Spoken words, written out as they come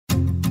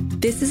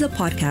This is a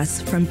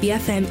podcast from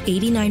BFM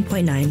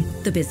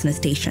 89.9, the business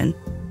station.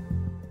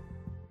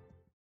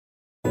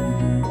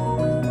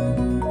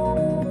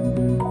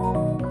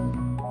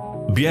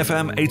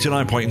 BFM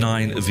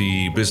 89.9,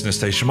 the business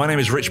station. My name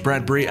is Rich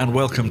Bradbury and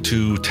welcome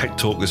to Tech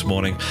Talk this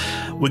morning.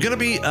 We're going to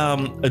be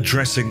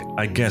addressing,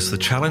 I guess, the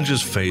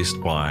challenges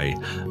faced by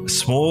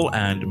small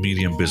and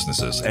medium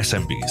businesses,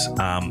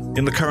 SMBs,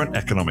 in the current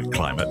economic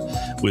climate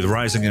with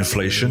rising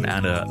inflation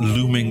and a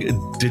looming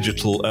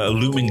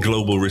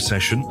global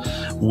recession,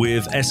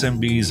 with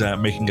SMBs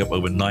making up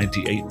over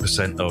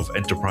 98% of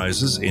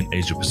enterprises in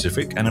Asia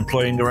Pacific and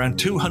employing around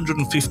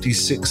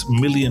 256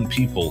 million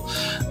people.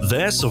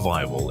 Their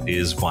survival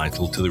is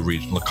vital to the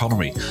regional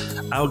economy.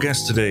 Our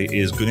guest today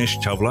is Gunesh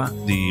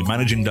Chawla, the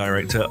Managing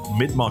Director,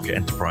 Mid-Market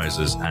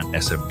Enterprises and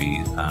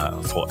SMB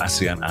for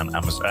ASEAN and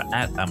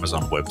at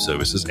Amazon Web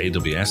Services,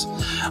 AWS.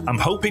 I'm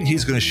hoping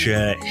he's going to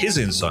share his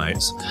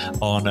insights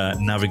on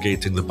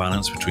navigating the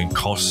balance between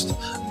cost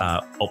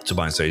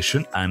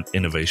optimization and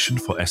innovation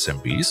for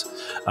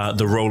SMBs,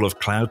 the role of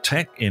cloud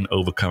tech in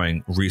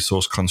overcoming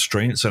resource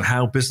constraints, and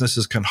how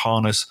businesses can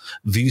harness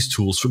these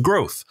tools for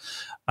growth.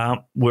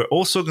 We're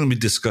also going to be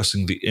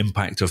discussing the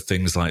impact of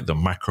things like the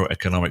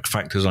macroeconomic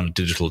factors on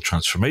digital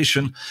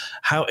transformation,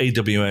 how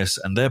AWS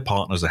and their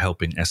partners are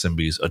helping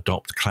SMBs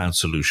adopt cloud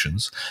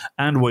solutions,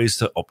 and ways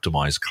to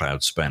optimize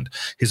cloud spend.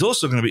 He's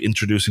also going to be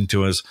introducing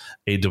to us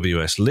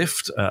AWS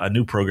Lift, a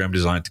new program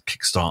designed to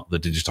kickstart the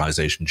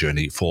digitization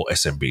journey for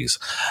SMBs.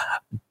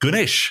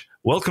 Gunesh,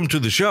 welcome to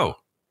the show.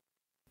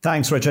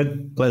 Thanks,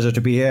 Richard. Pleasure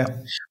to be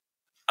here.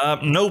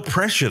 No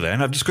pressure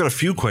then. I've just got a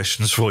few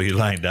questions for you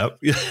lined up.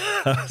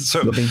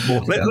 So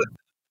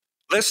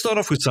let's start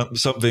off with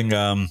something,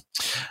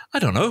 I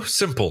don't know,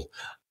 simple.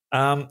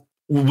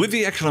 With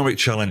the economic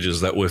challenges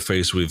that we're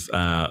faced with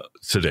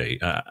today,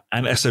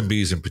 and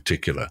SMBs in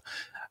particular,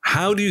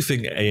 how do you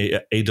think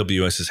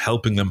AWS is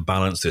helping them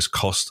balance this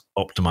cost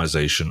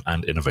optimization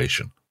and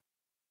innovation?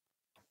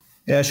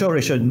 Yeah, sure,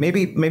 Richard.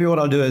 Maybe what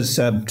I'll do is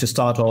to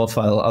start off,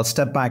 I'll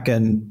step back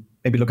and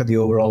maybe look at the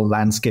overall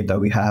landscape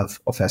that we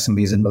have of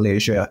SMBs in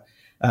Malaysia.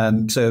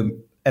 So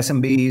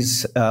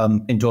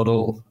SMBs in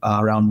total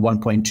are around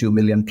 1.2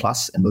 million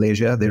plus in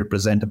Malaysia. They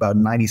represent about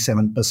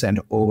 97%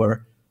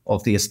 over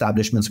of the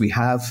establishments we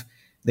have.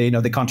 They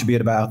contribute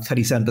about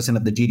 37%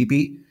 of the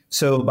GDP.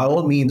 So by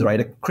all means,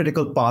 right, a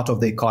critical part of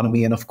the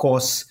economy. And of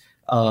course,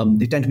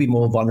 they tend to be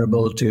more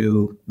vulnerable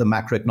to the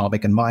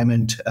macroeconomic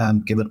environment,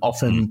 given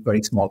often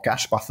very small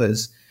cash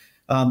buffers.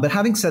 But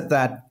having said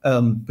that,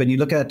 when you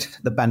look at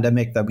the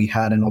pandemic that we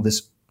had and all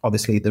this,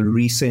 obviously the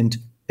recent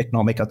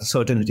economic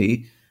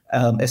uncertainty,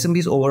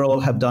 SMBs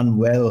overall have done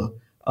well,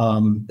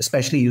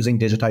 especially using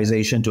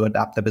digitization to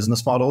adapt their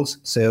business models.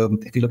 So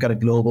if you look at a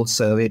global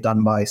survey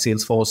done by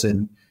Salesforce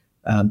in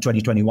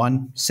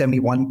 2021,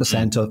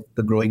 71% of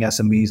the growing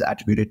SMBs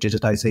attributed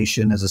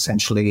digitization as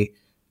essentially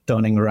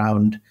turning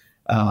around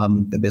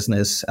the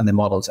business and the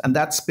models. And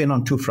that's been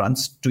on two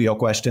fronts to your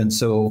question.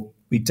 So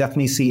we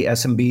definitely see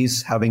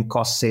SMBs having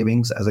cost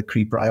savings as a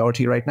key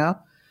priority right now.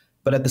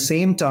 But at the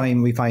same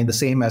time, we find the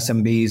same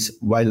SMBs,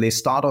 while they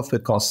start off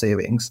with cost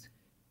savings,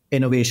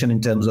 innovation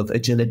in terms of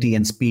agility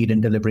and speed in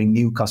delivering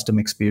new custom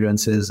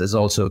experiences is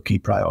also a key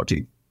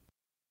priority.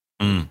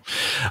 I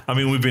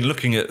mean, we've been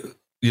looking at,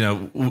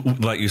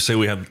 like you say,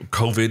 we have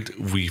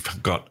COVID,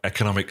 we've got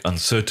economic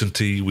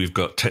uncertainty, we've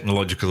got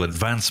technological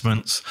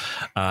advancements,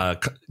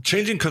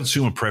 changing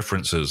consumer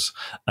preferences,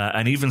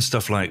 and even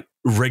stuff like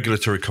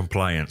regulatory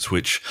compliance,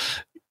 which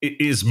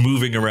is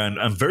moving around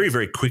and very,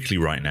 very quickly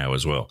right now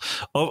as well.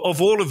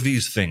 Of all of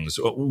these things,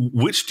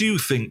 which do you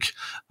think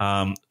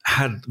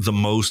had the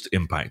most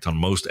impact on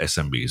most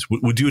SMBs?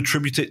 Would you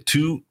attribute it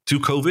to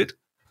COVID?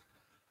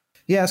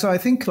 Yeah, so I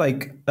think for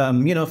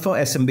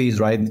SMBs,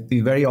 right,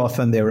 very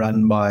often they're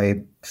run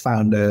by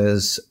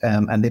founders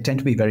and they tend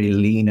to be very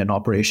lean in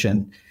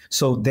operation.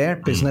 So their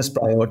business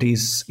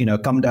priorities,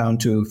 come down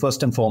to,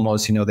 first and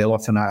foremost, they'll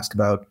often ask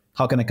about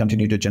how can I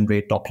continue to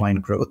generate top line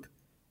growth?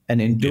 And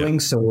in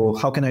doing so,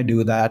 how can I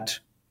do that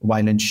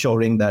while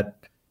ensuring that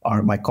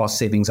my cost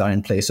savings are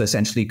in place? So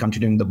essentially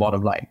continuing the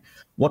bottom line.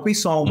 What we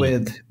saw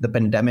with the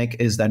pandemic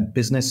is that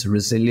business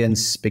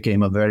resilience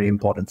became a very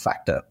important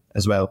factor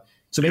as well.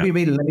 So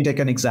maybe let me take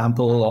an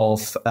example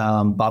of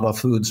Baba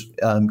Foods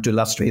to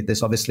illustrate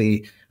this.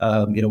 Obviously,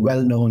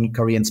 well-known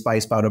Korean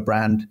spice powder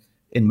brand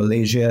in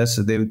Malaysia.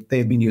 So they've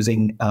been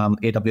using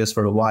AWS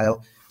for a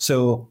while.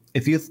 So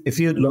if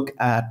you look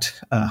at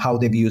how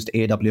they've used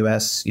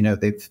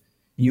AWS, they've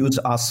used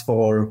us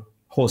for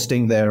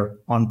hosting their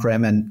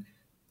on-prem, and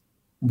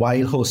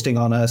while hosting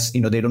on us, they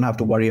don't have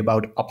to worry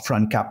about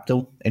upfront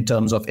capital in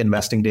terms of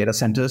investing data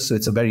centers. So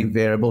it's a very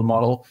variable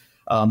model.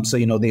 So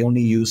they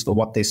only use for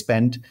what they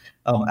spend.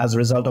 As a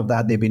result of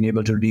that, they've been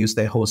able to reduce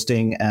their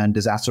hosting and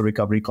disaster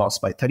recovery costs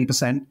by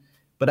 30%.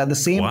 But at the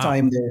same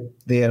time,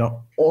 they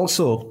are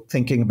also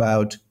thinking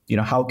about,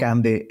 how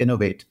can they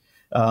innovate?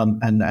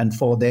 And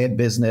for their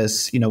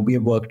business, we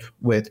have worked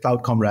with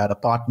Cloud Comrade, a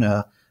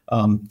partner,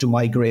 to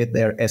migrate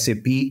their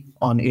SAP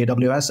on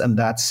AWS, and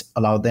that's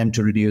allowed them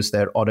to reduce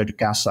their order to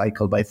cash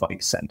cycle by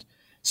 40%.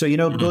 So,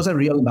 those are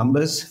real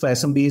numbers for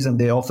SMBs, and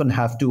they often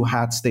have two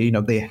hats. They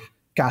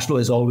cash flow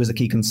is always a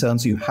key concern.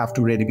 So you have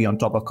to really be on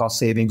top of cost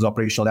savings,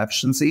 operational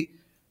efficiency.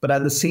 But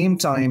at the same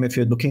time, if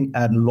you're looking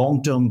at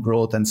long-term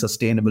growth and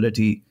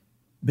sustainability,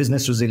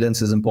 business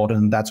resilience is important.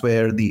 And that's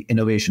where the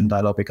innovation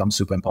dialogue becomes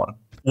super important.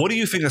 What do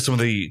you think are some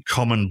of the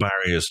common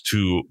barriers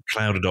to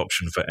cloud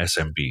adoption for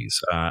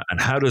SMBs?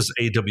 And how does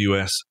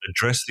AWS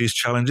address these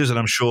challenges? And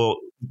I'm sure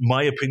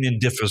my opinion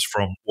differs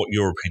from what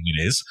your opinion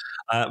is,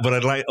 but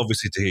I'd like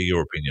obviously to hear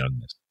your opinion on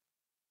this.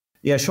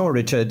 Yeah, sure,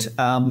 Richard.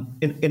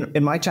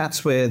 In my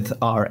chats with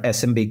our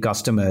SMB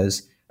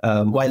customers,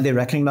 while they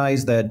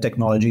recognize that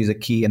technology is a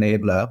key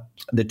enabler,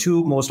 the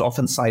two most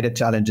often cited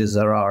challenges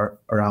are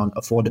around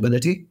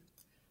affordability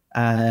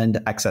and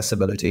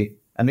accessibility.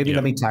 And maybe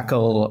let me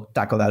tackle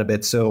that a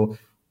bit. So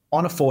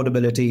on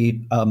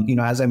affordability,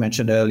 as I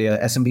mentioned earlier,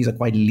 SMBs are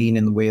quite lean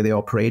in the way they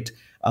operate.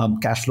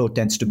 Cash flow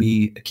tends to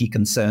be a key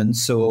concern.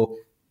 So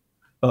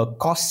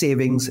cost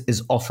savings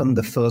is often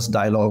the first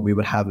dialogue we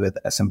would have with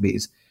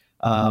SMBs.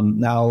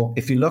 Now,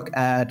 if you look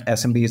at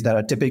SMBs that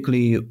are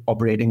typically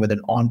operating with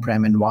an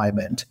on-prem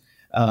environment,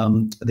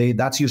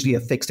 that's usually a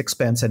fixed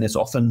expense and it's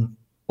often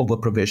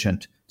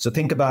over-provisioned. So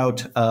think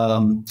about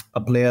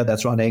a player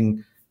that's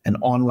running an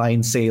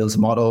online sales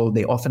model.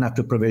 They often have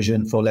to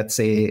provision for, let's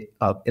say,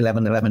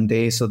 11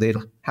 days. So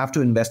they'll have to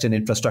invest in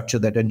infrastructure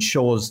that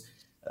ensures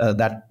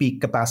that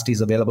peak capacity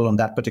is available on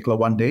that particular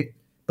one day.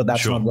 But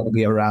that's not going to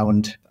be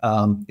around,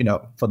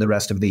 for the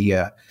rest of the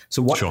year.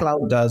 So what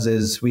cloud does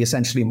is we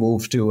essentially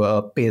move to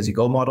a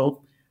pay-as-you-go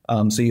model.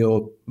 So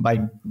you're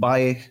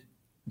by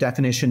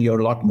definition, you're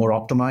a lot more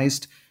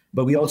optimized.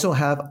 But we also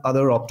have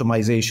other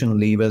optimization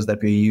levers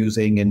that we're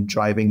using in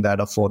driving that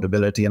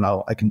affordability, and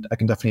I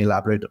can definitely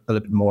elaborate a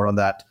little bit more on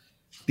that.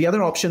 The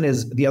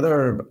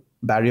other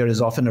barrier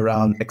is often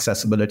around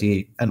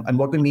accessibility, and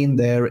what we mean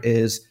there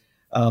is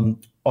often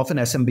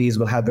SMBs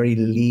will have very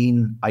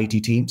lean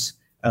IT teams.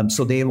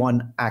 So they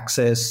want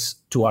access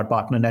to our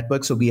partner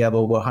network. So we have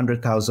over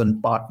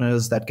 100,000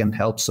 partners that can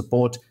help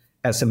support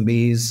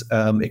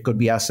SMBs. It could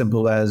be as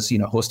simple as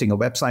hosting a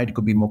website. It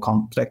could be more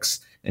complex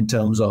in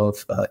terms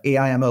of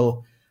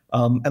AI/ML,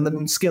 and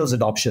then skills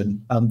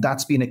adoption.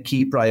 That's been a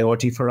key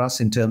priority for us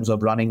in terms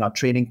of running our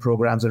training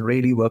programs and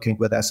really working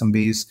with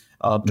SMBs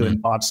to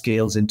impart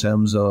skills in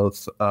terms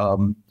of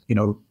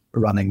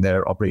running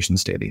their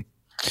operations daily.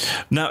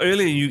 Now,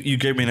 earlier you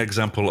gave me an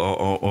example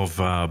of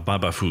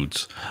Baba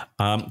Foods.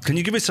 Can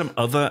you give me some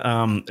other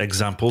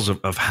examples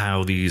of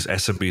how these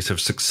SMBs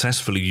have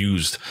successfully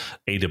used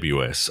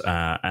AWS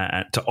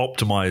to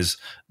optimize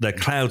their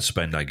cloud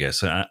spend, I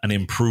guess, and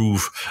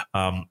improve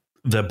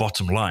their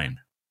bottom line?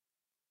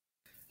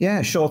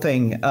 Yeah, sure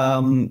thing.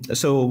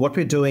 So what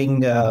we're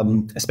doing,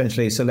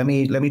 especially, so let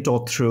me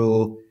talk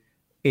through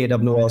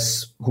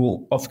AWS,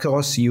 who of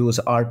course use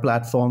our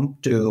platform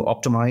to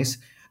optimize.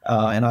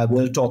 And I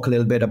will talk a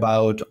little bit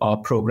about our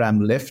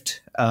program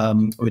Lift,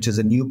 which is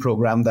a new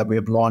program that we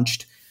have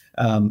launched.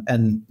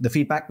 And the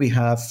feedback we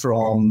have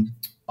from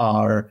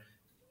our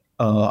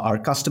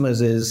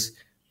customers is,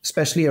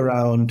 especially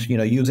around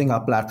using our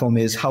platform,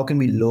 is how can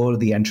we lower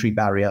the entry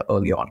barrier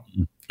early on?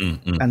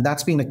 Mm-hmm. And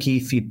that's been a key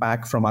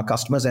feedback from our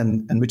customers,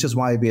 and which is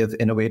why we have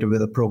innovated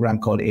with a program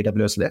called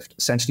AWS Lift.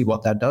 Essentially,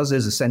 what that does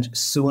is as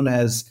soon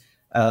as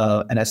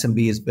an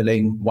SMB is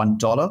billing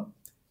 $1,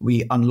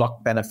 we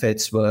unlock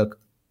benefits worth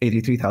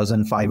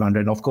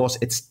 $83,500. Of course,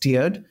 it's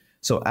tiered.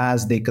 So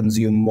as they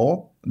consume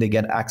more, they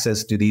get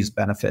access to these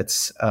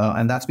benefits.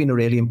 And that's been a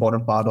really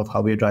important part of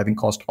how we're driving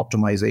cost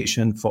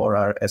optimization for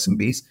our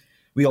SMBs.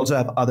 We also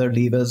have other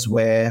levers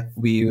where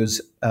we use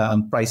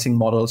pricing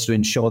models to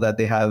ensure that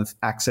they have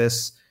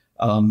access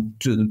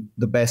to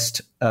the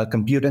best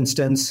compute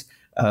instance,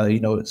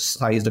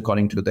 sized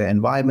according to the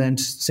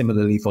environment.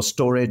 Similarly for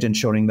storage,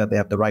 ensuring that they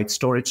have the right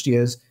storage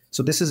tiers.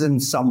 So this is in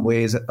some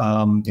ways,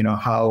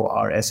 how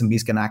our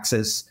SMBs can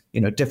access,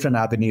 different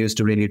avenues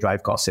to really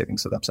drive cost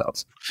savings for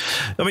themselves.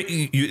 I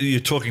mean, you're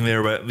talking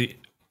there about the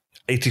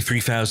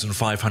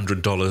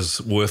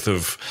 $83,500 worth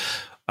of,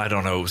 I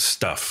don't know,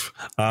 stuff.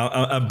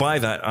 And by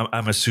that,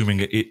 I'm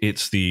assuming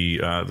it's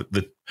the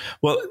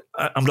well,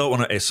 I don't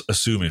want to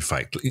assume, in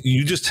fact.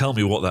 You just tell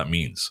me what that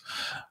means.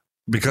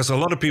 Because a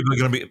lot of people are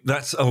going to be,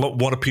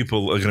 what are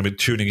people are going to be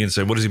tuning in and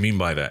saying, what does he mean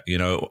by that?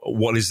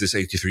 What is this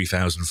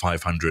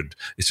 83,500?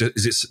 Is it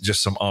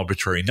just some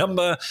arbitrary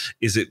number?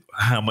 Is it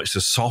how much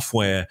the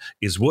software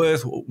is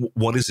worth?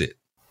 What is it?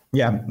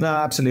 Yeah, no,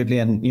 absolutely.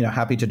 And,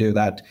 happy to do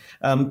that.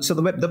 So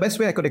the best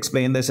way I could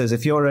explain this is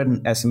if you're an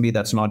SMB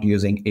that's not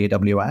using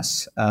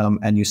AWS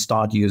and you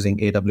start using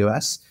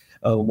AWS,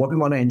 what we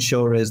want to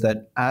ensure is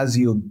that as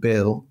you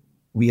bill,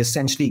 we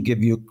essentially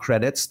give you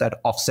credits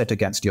that offset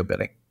against your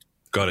billing.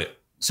 Got it.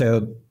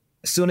 So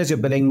as soon as you're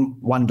billing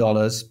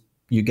 $1,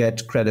 you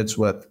get credits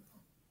worth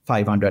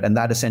 $500, and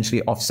that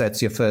essentially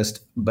offsets your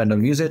first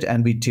bundle usage,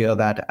 and we tier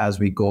that as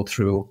we go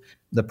through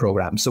the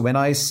program. So when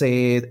I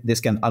say this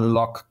can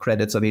unlock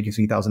credits of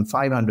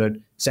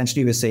 $83,500,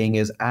 essentially we're saying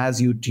is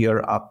as you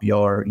tier up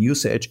your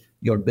usage,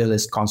 your bill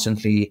is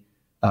constantly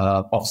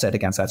offset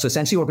against that. So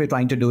essentially what we're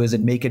trying to do is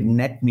make it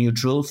net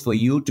neutral for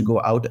you to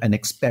go out and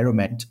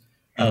experiment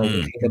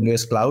with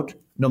AWS Cloud,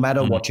 no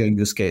matter what your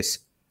use case.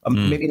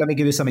 Maybe let me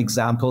give you some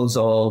examples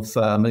of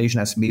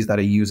Malaysian SMBs that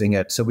are using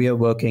it. So we are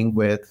working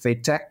with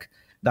FateTech.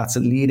 That's a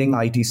leading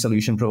IT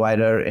solution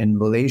provider in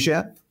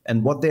Malaysia.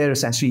 And what they're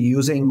essentially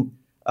using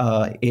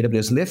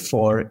AWS Lift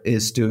for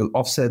is to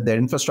offset their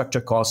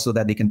infrastructure costs so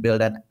that they can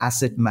build an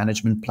asset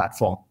management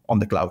platform on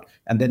the cloud.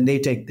 And then they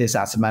take this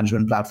asset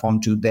management platform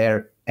to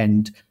their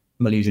end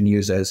Malaysian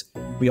users.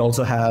 We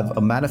also have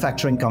a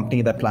manufacturing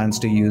company that plans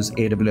to use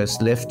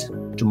AWS Lift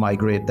to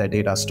migrate their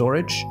data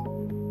storage.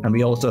 And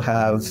we also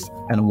have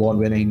an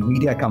award-winning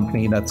media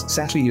company that's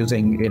essentially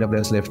using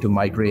AWS Lift to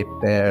migrate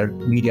their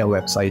media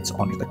websites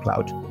onto the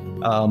cloud.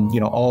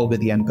 All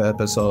with the end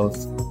purpose of,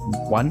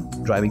 one,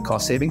 driving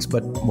cost savings,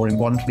 but more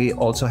importantly,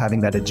 also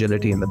having that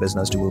agility in the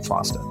business to move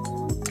faster.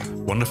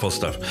 Wonderful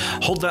stuff.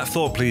 Hold that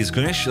thought, please,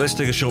 Ganesh. Let's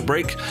take a short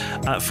break.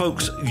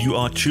 Folks, you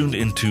are tuned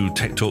into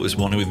Tech Talk this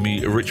morning with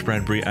me, Rich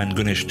Bradbury, and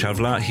Ganesh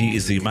Chavla. He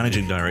is the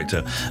Managing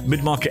Director,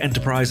 Mid-Market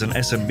Enterprise and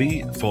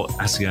SMB for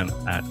ASEAN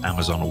at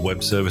Amazon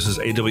Web Services,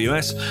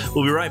 AWS.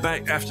 We'll be right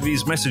back after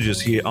these messages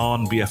here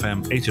on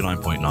BFM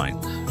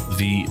 89.9,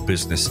 the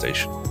business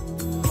station.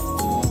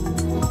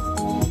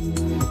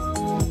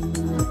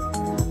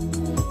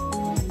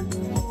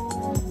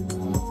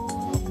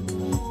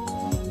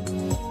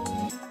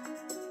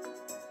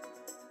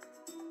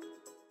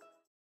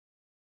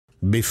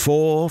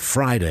 Before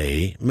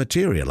Friday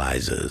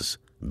materializes.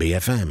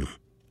 BFM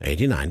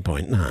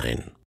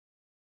 89.9.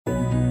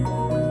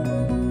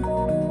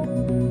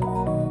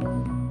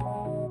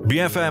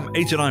 BFM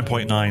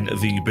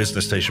 89.9, the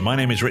business station. My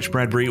name is Rich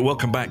Bradbury.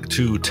 Welcome back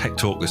to Tech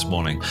Talk this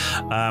morning.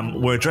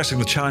 We're addressing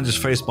the challenges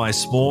faced by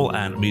small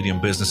and medium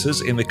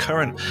businesses in the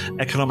current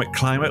economic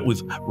climate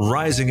with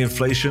rising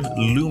inflation,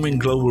 looming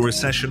global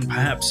recession,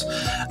 perhaps.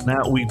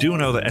 Now, we do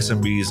know that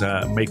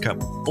SMBs make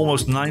up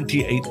almost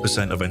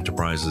 98% of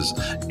enterprises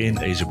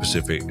in Asia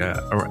Pacific,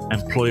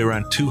 employ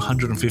around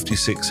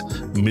 256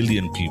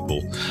 million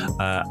people.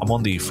 I'm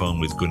on the phone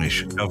with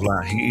Ganesh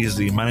Chavla. He is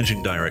the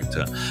Managing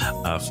Director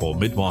for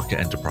Mid-Market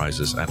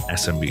Enterprises and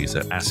SMBs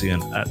at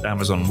ASEAN at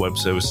Amazon Web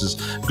Services.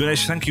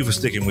 Ganesh, thank you for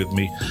sticking with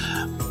me.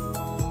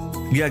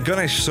 Yeah,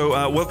 Ganesh,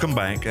 so welcome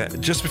back.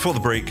 Just before the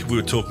break, we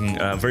were talking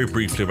very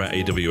briefly about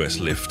AWS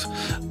Lift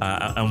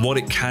and what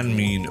it can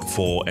mean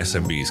for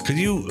SMBs. Could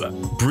you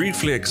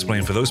briefly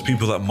explain for those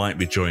people that might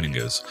be joining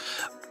us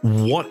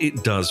what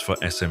it does for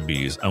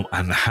SMBs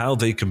and how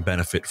they can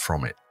benefit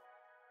from it?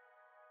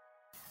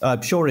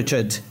 Sure,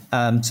 Richard. So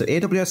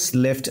AWS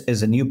Lift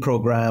is a new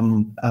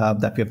program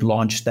that we have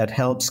launched that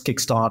helps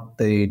kickstart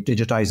the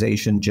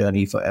digitization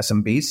journey for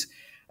SMBs.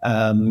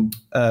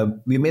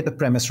 We made the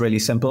premise really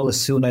simple. As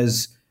soon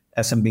as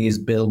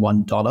SMBs bill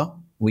 $1,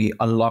 we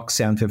unlock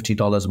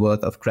 $750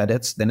 worth of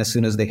credits. Then as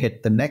soon as they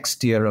hit the next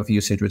tier of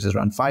usage, which is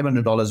around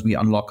 $500, we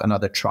unlock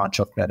another tranche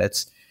of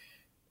credits.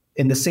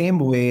 In the same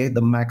way,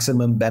 the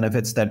maximum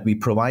benefits that we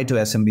provide to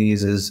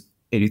SMBs is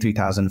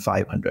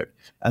 $83,500.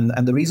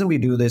 And the reason we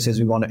do this is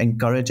we want to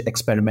encourage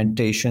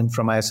experimentation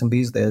from our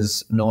SMBs.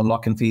 There's no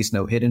lock-in fees,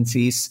 no hidden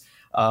fees,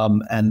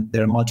 and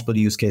there are multiple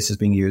use cases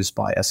being used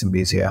by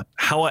SMBs here.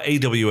 How are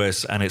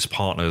AWS and its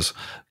partners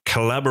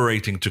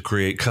collaborating to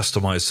create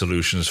customized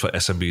solutions for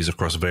SMBs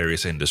across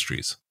various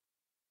industries?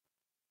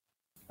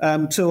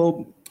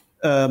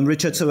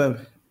 Richard,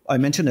 I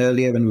mentioned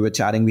earlier when we were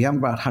chatting, we have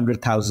about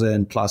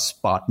 100,000 plus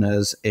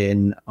partners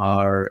in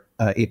our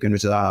APN,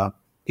 which is our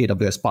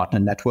AWS partner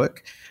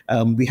network.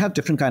 We have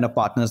different kind of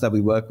partners that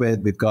we work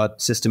with. We've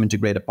got system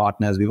integrator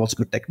partners. We've also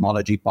got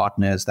technology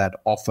partners that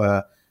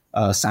offer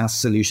SaaS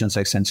solutions,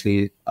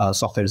 essentially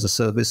software as a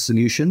service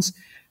solutions.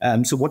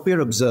 So what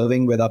we're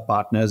observing with our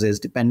partners is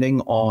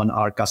depending on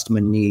our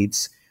customer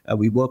needs,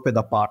 we work with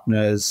our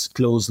partners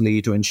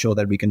closely to ensure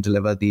that we can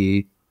deliver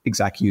the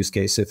exact use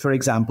case. So for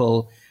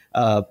example,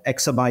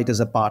 Exabyte is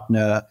a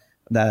partner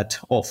that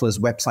offers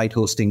website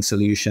hosting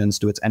solutions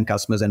to its end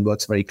customers and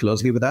works very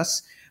closely with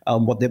us.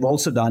 What they've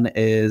also done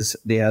is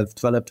they have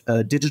developed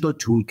a digital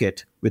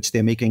toolkit, which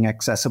they're making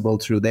accessible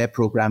through their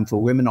program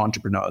for women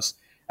entrepreneurs.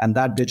 And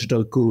that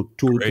digital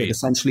toolkit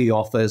essentially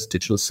offers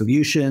digital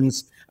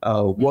solutions,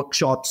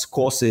 workshops,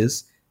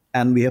 courses,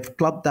 and we have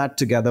clubbed that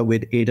together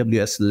with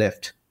AWS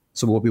Lift.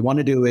 So what we want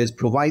to do is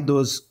provide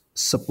those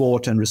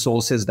support and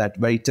resources that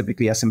very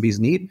typically SMBs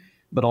need,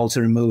 but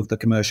also remove the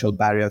commercial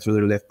barrier through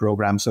the Lift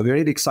program. So we're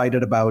really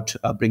excited about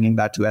bringing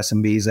that to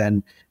SMBs,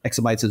 and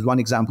Exabytes is one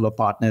example of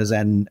partners,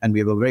 and we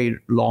have a very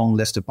long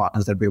list of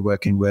partners that we're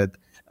working with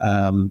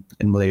in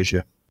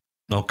Malaysia.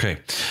 Okay.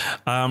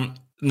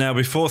 Now,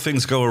 before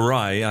things go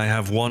awry, I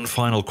have one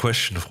final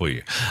question for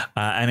you.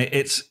 And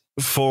it's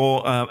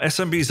for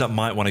SMBs that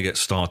might want to get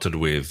started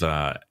with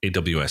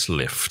AWS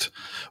Lift.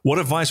 What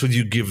advice would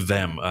you give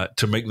them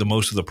to make the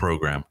most of the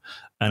program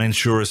and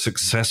ensure a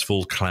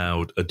successful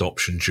cloud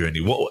adoption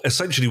journey?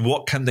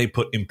 What can they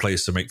put in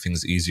place to make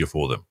things easier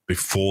for them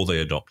before they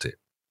adopt it?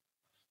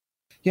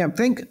 Yeah, I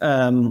think,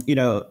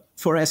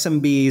 for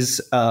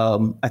SMBs,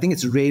 I think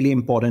it's really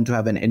important to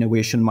have an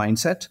innovation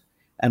mindset.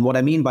 And what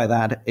I mean by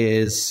that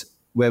is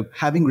we're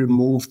having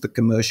removed the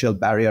commercial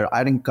barrier.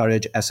 I'd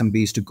encourage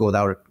SMBs to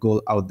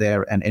go out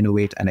there and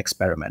innovate and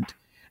experiment.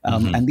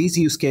 And these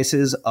use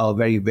cases are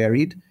very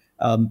varied.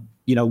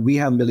 We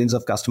have millions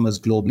of customers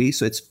globally,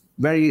 so it's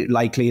very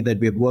likely that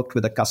we've worked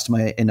with a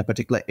customer in a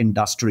particular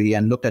industry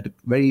and looked at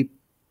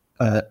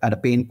a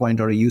pain point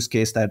or a use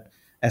case that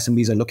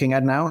SMBs are looking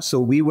at now. So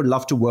we would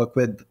love to work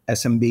with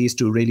SMBs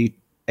to really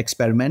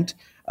experiment.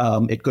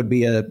 It could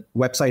be a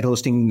website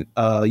hosting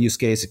use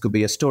case. It could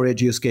be a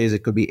storage use case.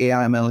 It could be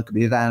AI/ML. It could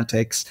be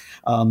analytics.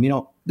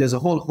 There's a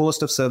whole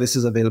host of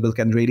services available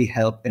can really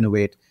help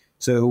innovate.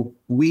 So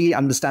we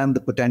understand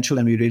the potential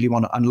and we really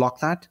want to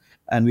unlock that.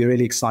 And we're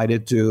really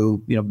excited to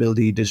build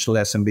the digital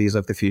SMBs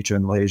of the future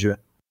in Malaysia.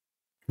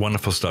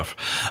 Wonderful stuff.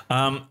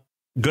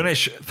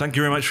 Ganesh, thank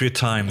you very much for your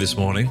time this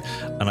morning.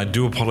 And I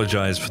do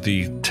apologize for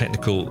the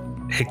technical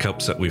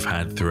hiccups that we've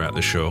had throughout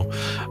the show.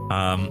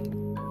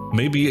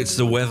 Maybe it's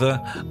the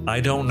weather. I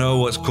don't know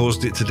what's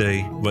caused it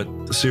today, but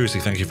seriously,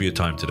 thank you for your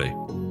time today.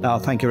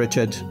 Thank you,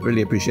 Richard.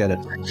 Really appreciate it.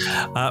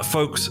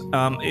 Folks,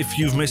 if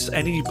you've missed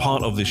any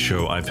part of this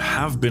show, I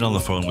have been on the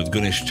phone with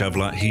Ganesh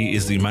Chawla. He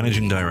is the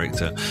Managing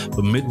Director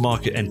for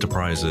Mid-Market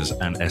Enterprises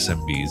and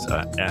SMBs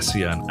at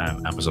ASEAN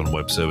and Amazon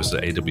Web Services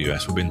at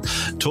AWS. We've been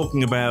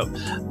talking about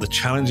the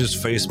challenges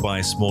faced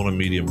by small and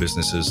medium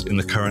businesses in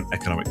the current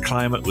economic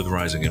climate with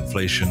rising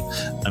inflation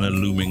and a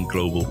looming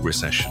global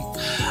recession.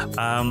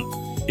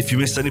 If you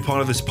missed any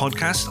part of this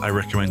podcast, I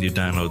recommend you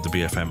download the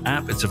BFM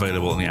app. It's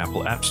available in the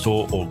Apple App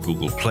Store or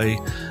Google Play.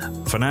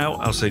 For now,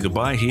 I'll say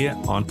goodbye here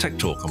on Tech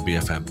Talk on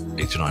BFM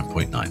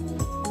 89.9.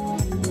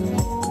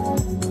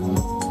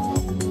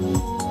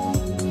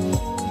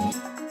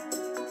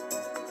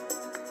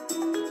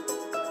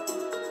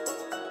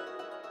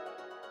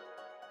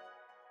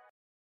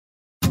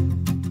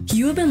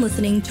 You have been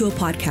listening to a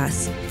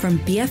podcast from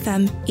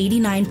BFM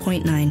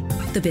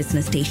 89.9, the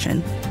business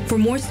station. For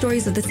more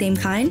stories of the same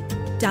kind,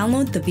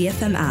 download the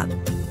BFM app.